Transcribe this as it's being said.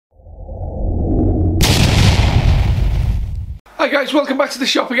Hi guys, welcome back to the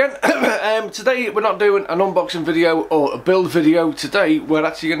shop again. Today we're not doing an unboxing video or a build video. Today we're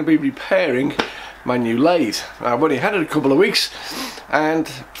actually going to be repairing my new lathe. I've only had it a couple of weeks,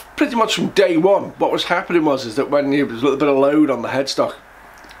 and pretty much from day one what was happening was that when there was a little bit of load on the headstock,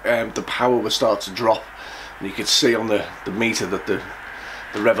 the power would start to drop, and you could see on the meter that the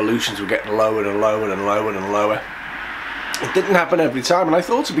revolutions were getting lower and lower and lower and lower. It didn't happen every time, and I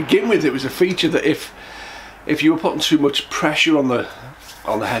thought to begin with it was a feature that if you were putting too much pressure on the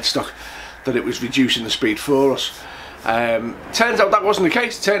headstock, that it was reducing the speed for us. Turns out that wasn't the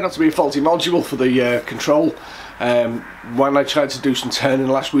case. It turned out to be a faulty module for the control. When I tried to do some turning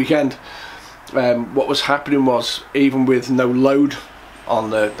last weekend, what was happening was, even with no load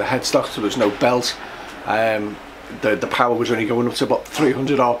on the headstock, so there's no belt, the power was only going up to about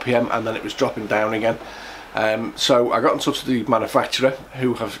 300 RPM, and then it was dropping down again. So I got in touch with the manufacturer,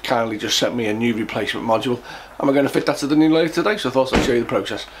 who have kindly just sent me a new replacement module, and we're going to fit that to the new lathe today. So I thought I'd show you the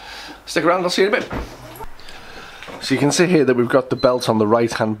process. Stick around, I'll see you in a bit. So you can see here that we've got the belt on the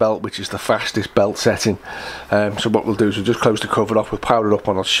right hand belt, which is the fastest belt setting. So what we'll do is we'll just close the cover off, we'll power it up,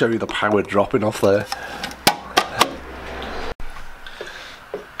 and I'll show you the power dropping off there.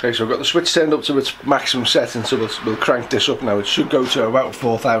 Okay, so I've got the switch turned up to its maximum setting, so we'll crank this up now. It should go to about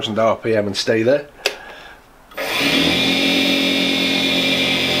 4,000 RPM and stay there.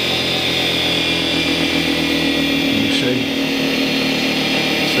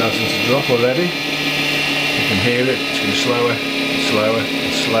 Starting to drop already. You can hear it. It's getting slower, and slower,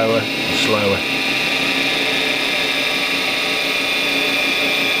 and slower, and slower.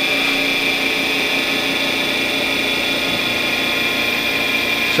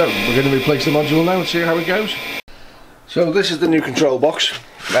 So we're going to replace the module now and see how it goes. So this is the new control box.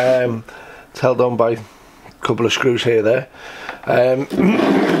 It's held on by a couple of screws here there.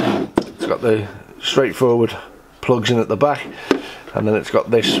 It's got the straightforward plugs in at the back, and then it's got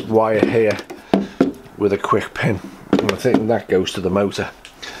this wire here with a quick pin, and I think that goes to the motor.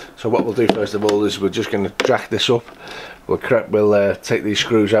 So what we'll do first of all is we're just going to jack this up. We'll take these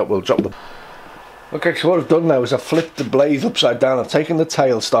screws out, we'll drop them. Okay, so what I've done now is I've flipped the blade upside down. I've taken the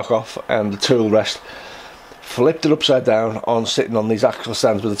tailstock off and the tool rest, flipped it upside down on sitting on these axle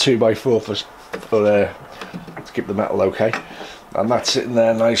stands with a 2x4 to keep the metal okay, and that's sitting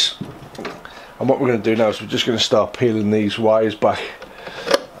there nice. And what we're going to do now is we're just going to start peeling these wires back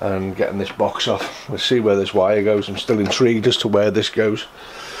and getting this box off. We'll see where this wire goes. I'm still intrigued as to where this goes.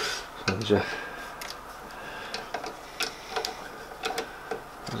 So there's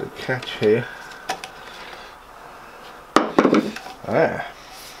a catch here.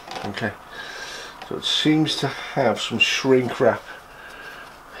 Okay. So it seems to have some shrink wrap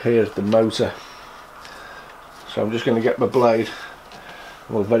here at the motor. So I'm just going to get my blade.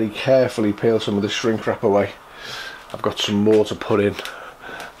 We'll very carefully peel some of the shrink wrap away. I've got some more to put in.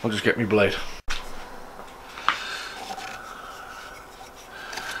 I'll just get my blade.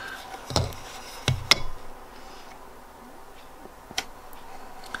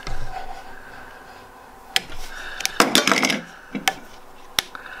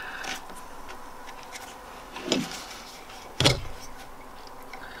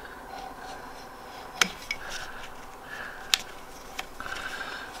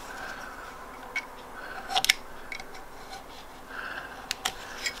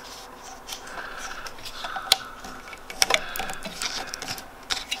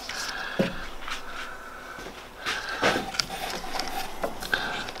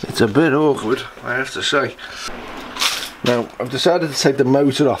 It's a bit awkward, I have to say. Now I've decided to take the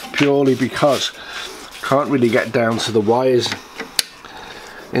motor off purely because I can't really get down to the wires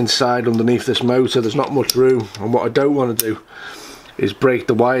inside underneath this motor. There's not much room, and what I don't want to do is break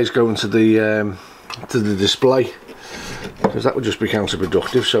the wires going to the display, because that would just be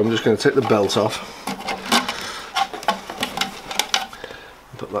counterproductive. So I'm just going to take the belt off,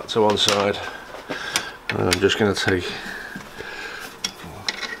 put that to one side, and I'm just going to take.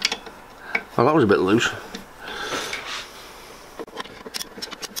 Oh, that was a bit loose.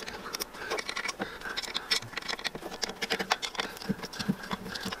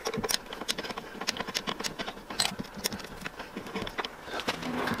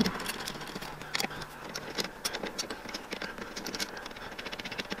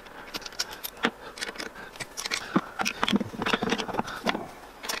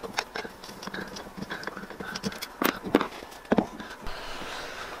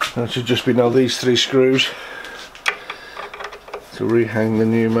 That should just be now these three screws to rehang the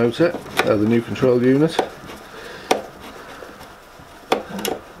new motor, the new control unit.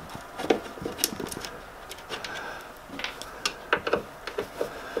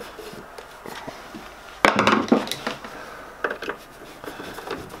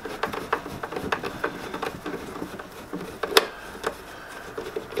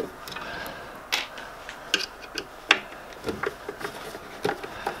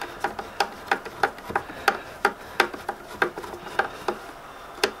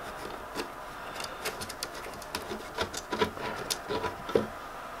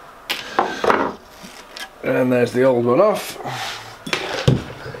 And there's the old one off.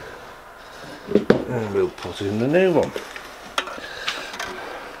 And we'll put in the new one.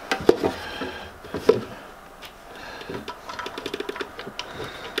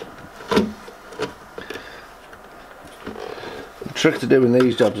 The trick to doing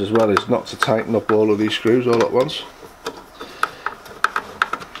these jobs as well is not to tighten up all of these screws all at once.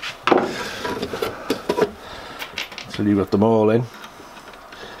 So you've got them all in,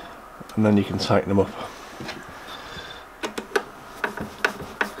 and then you can tighten them up.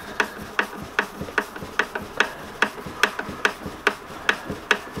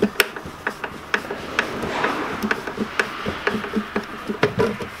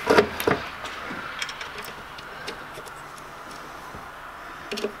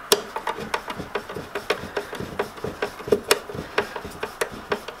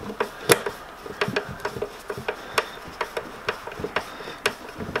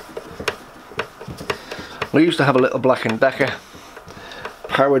 We used to have a little Black & Decker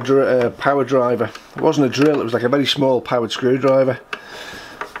power driver. It wasn't a drill, it was like a very small powered screwdriver.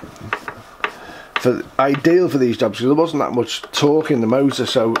 Ideal for these jobs because there wasn't that much torque in the motor,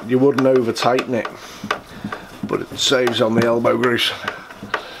 so you wouldn't over tighten it, but it saves on the elbow grease.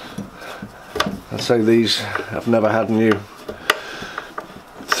 I'd say these have never had new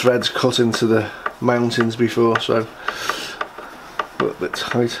threads cut into the mountings before, so a little bit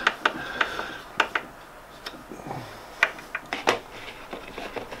tight.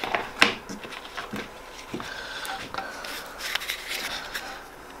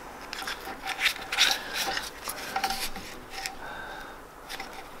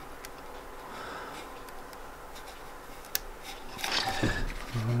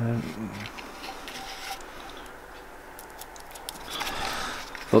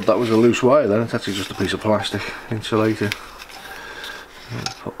 Thought that was a loose wire then, it's actually just a piece of plastic insulated.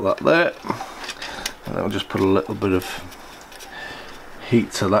 Put that there, and then I'll just put a little bit of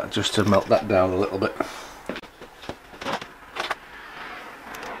heat to that just to melt that down a little bit.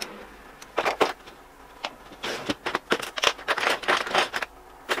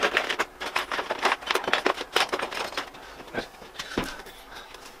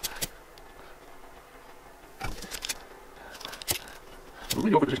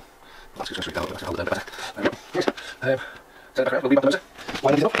 Really awkward position. Let's just straight down. Let's hold it down a bit better. There we go. Yes. Set it back around. We'll leave it on the motor.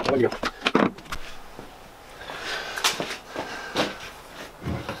 Line these up. Away we go.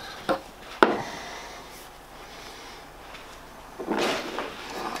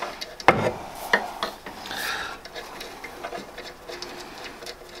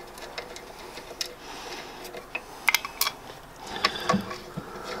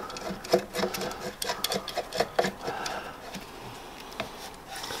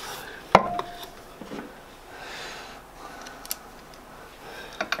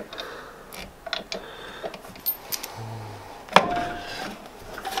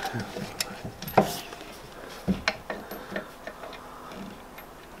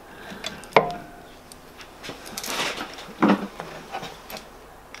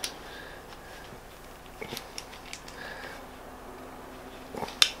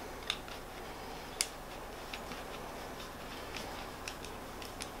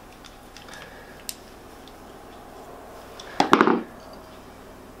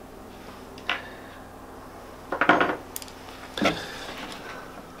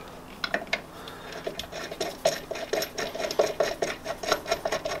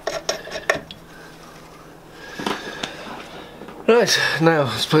 Right, now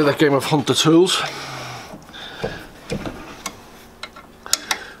let's play that game of Hunt the Tools.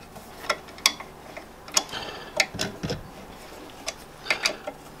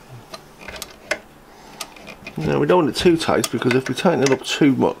 Now we don't want it too tight because if we tighten it up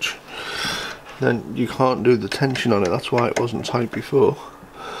too much then you can't do the tension on it. That's why it wasn't tight before.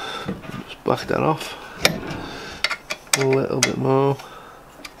 Just back that off. A little bit more.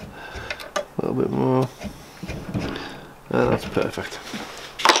 A little bit more. And that's perfect.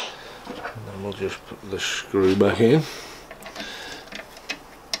 And then we'll just put the screw back in.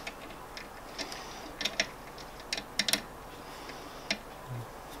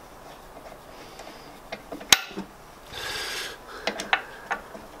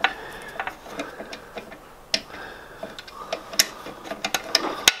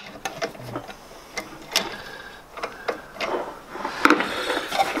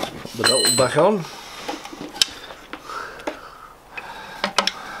 Put the belt back on.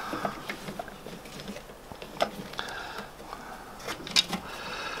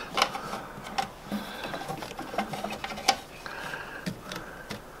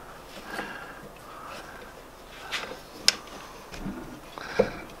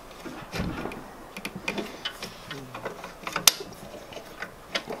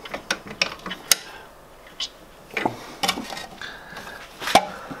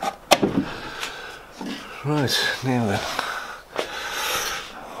 Right, now then,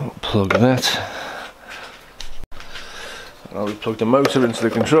 plug that. And I'll plug the motor into the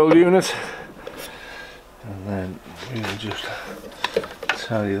control unit, and then we'll just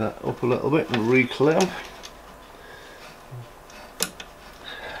tidy that up a little bit and re-clamp.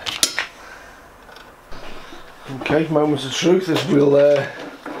 Okay, moment of truth as we'll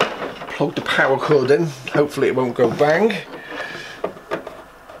plug the power cord in. Hopefully it won't go bang.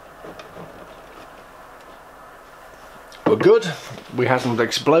 We're good. We hasn't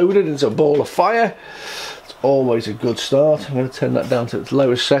exploded into a ball of fire. It's always a good start. I'm going to turn that down to its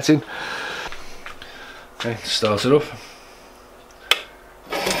lowest setting. Okay, start it up.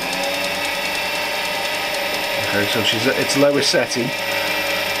 Okay, so she's at its lowest setting.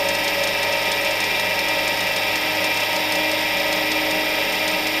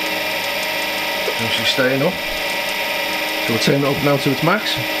 So she's staying up. So we'll turn it up now to its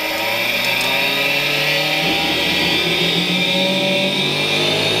max.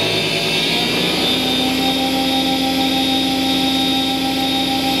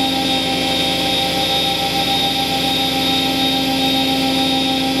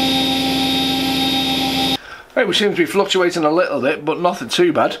 Right, we seem to be fluctuating a little bit, but nothing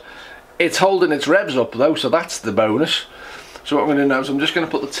too bad. It's holding its revs up though, so that's the bonus. So what I'm going to do now is I'm just going to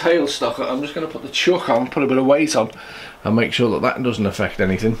put the tail stock on, I'm just going to put the chuck on, put a bit of weight on, and make sure that that doesn't affect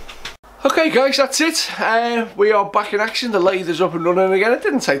anything. Okay guys, that's it. We are back in action. The lathe is up and running again. It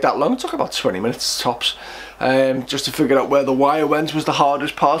didn't take that long, it took about 20 minutes tops. Just to figure out where the wire went was the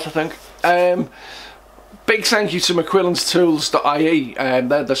hardest part, I think. Big thank you to McQuillanstools.ie,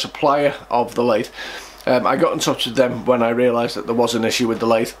 they're the supplier of the lathe. I got in touch with them when I realised that there was an issue with the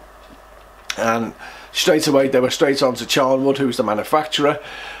lathe, and straight away they were straight on to Charnwood, who's the manufacturer.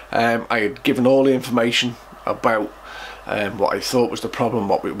 I had given all the information about what I thought was the problem,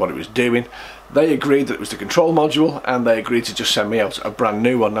 what it was doing. They agreed that it was the control module, and they agreed to just send me out a brand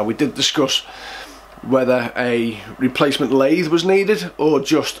new one. Now we did discuss whether a replacement lathe was needed or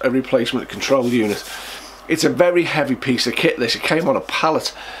just a replacement control unit. It's a very heavy piece of kit this. It came on a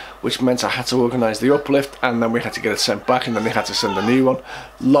pallet, which meant I had to organise the uplift, and then we had to get it sent back, and then they had to send a new one. A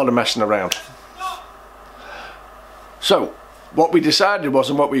lot of messing around. So what we decided was,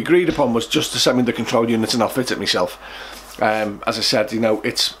 and what we agreed upon, was just to send me the control unit and I'll fit it myself. As I said, you know,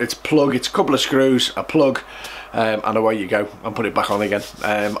 it's plug, it's a couple of screws, a plug, and away you go, and put it back on again.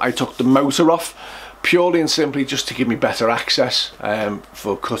 I took the motor off purely and simply just to give me better access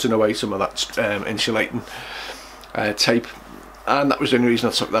for cutting away some of that insulating tape. And that was the only reason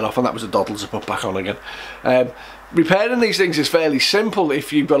I took that off, and that was a doddle to put back on again. Repairing these things is fairly simple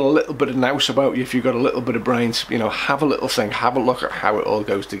if you've got a little bit of nous about you, if you've got a little bit of brains. You know, have a little thing, have a look at how it all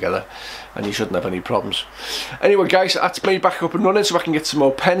goes together, and you shouldn't have any problems. Anyway guys, that's me back up and running, so I can get some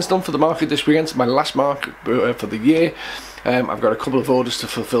more pens done for the market this weekend. It's my last market for the year. I've got a couple of orders to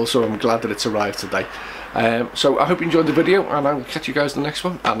fulfill, so I'm glad that it's arrived today. So I hope you enjoyed the video, and I'll catch you guys in the next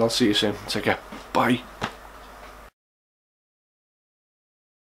one, and I'll see you soon. Take care. Bye.